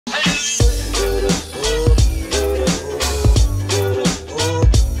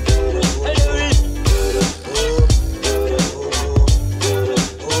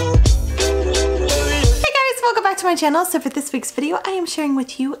my channel. So for this week's video, I am sharing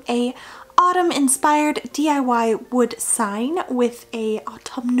with you a autumn inspired DIY wood sign with a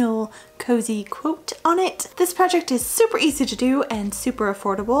autumnal cozy quote on it. This project is super easy to do and super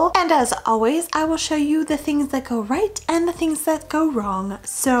affordable. And as always, I will show you the things that go right and the things that go wrong.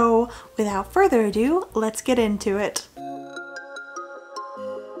 So without further ado, let's get into it.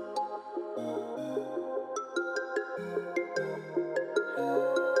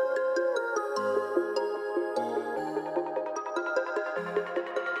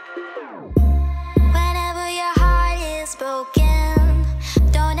 Broken,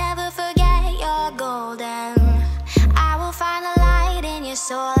 don't ever forget you're golden. I will find the light in your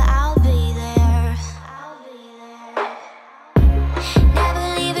soul. I'll be there. Never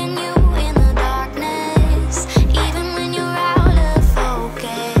leaving you in the darkness, even when you're out of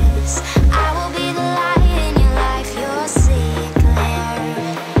focus. I will be the light in your life. You'll see it clear.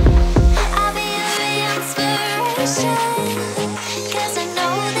 I'll be your inspiration, 'cause I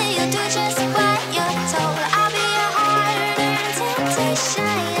know that you'll do just what you're told. I'll be your heart and temptation,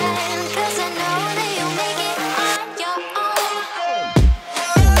 'cause I know that you'll make it on your own.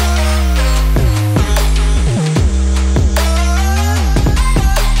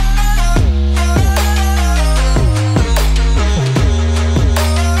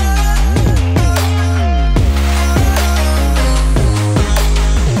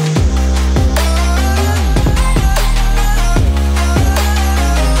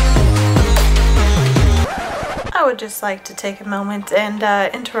 I would just like to take a moment and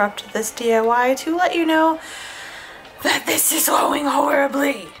interrupt this DIY to let you know that this is going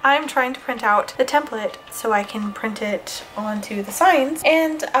horribly. I'm trying to print out the template so I can print it onto the signs,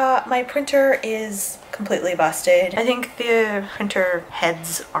 and my printer is completely busted. I think the printer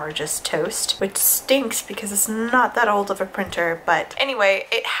heads are just toast, which stinks because it's not that old of a printer, but anyway,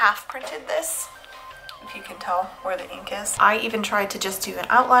 it half printed this. If you can tell where the ink is. I even tried to just do an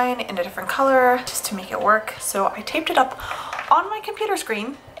outline in a different color just to make it work. So I taped it up on my computer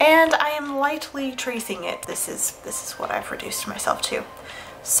screen and I am lightly tracing it. This is what I've reduced myself to.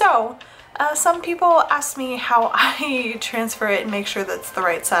 So some people ask me how I transfer it and make sure that's the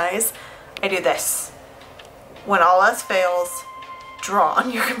right size. I do this. When all else fails, draw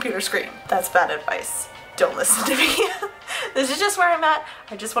on your computer screen. That's bad advice. Don't listen to me. This is just where I'm at.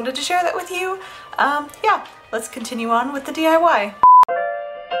 I just wanted to share that with you. Yeah, let's continue on with the DIY.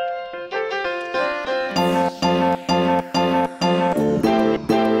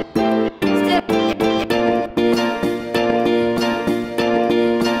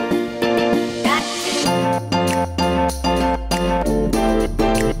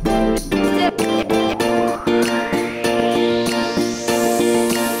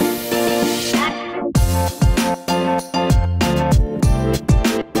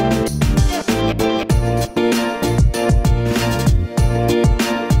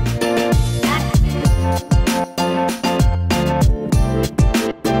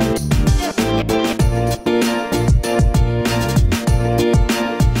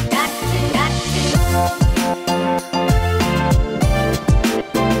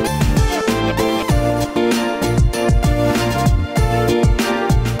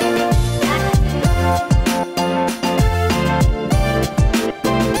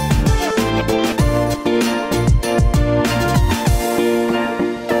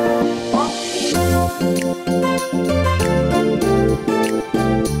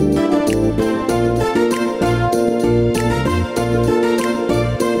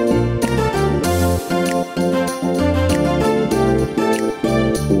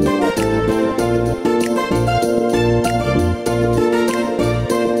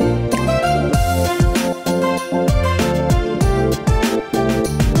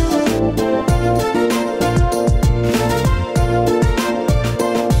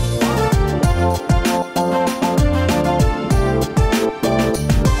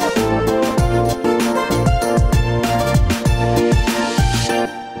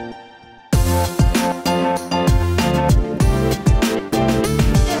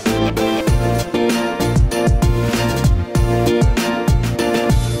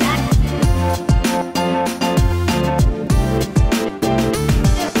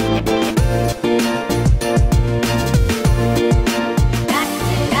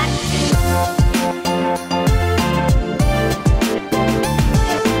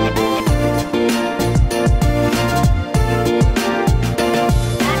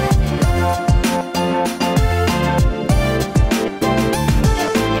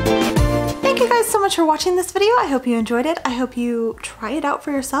 much for watching this video. I hope you enjoyed it. I hope you try it out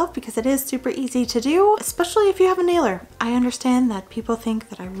for yourself because it is super easy to do, especially if you have a nailer. I understand that people think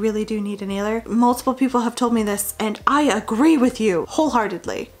that I really do need a nailer. Multiple people have told me this and I agree with you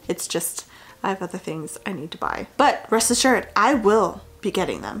wholeheartedly. It's just, I have other things I need to buy. But rest assured, I will be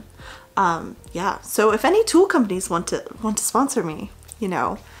getting them. Yeah, so if any tool companies want to sponsor me, you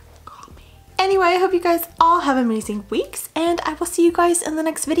know, call me. Anyway, I hope you guys all have amazing weeks and I will see you guys in the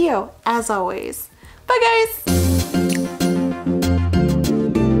next video as always. Bye guys!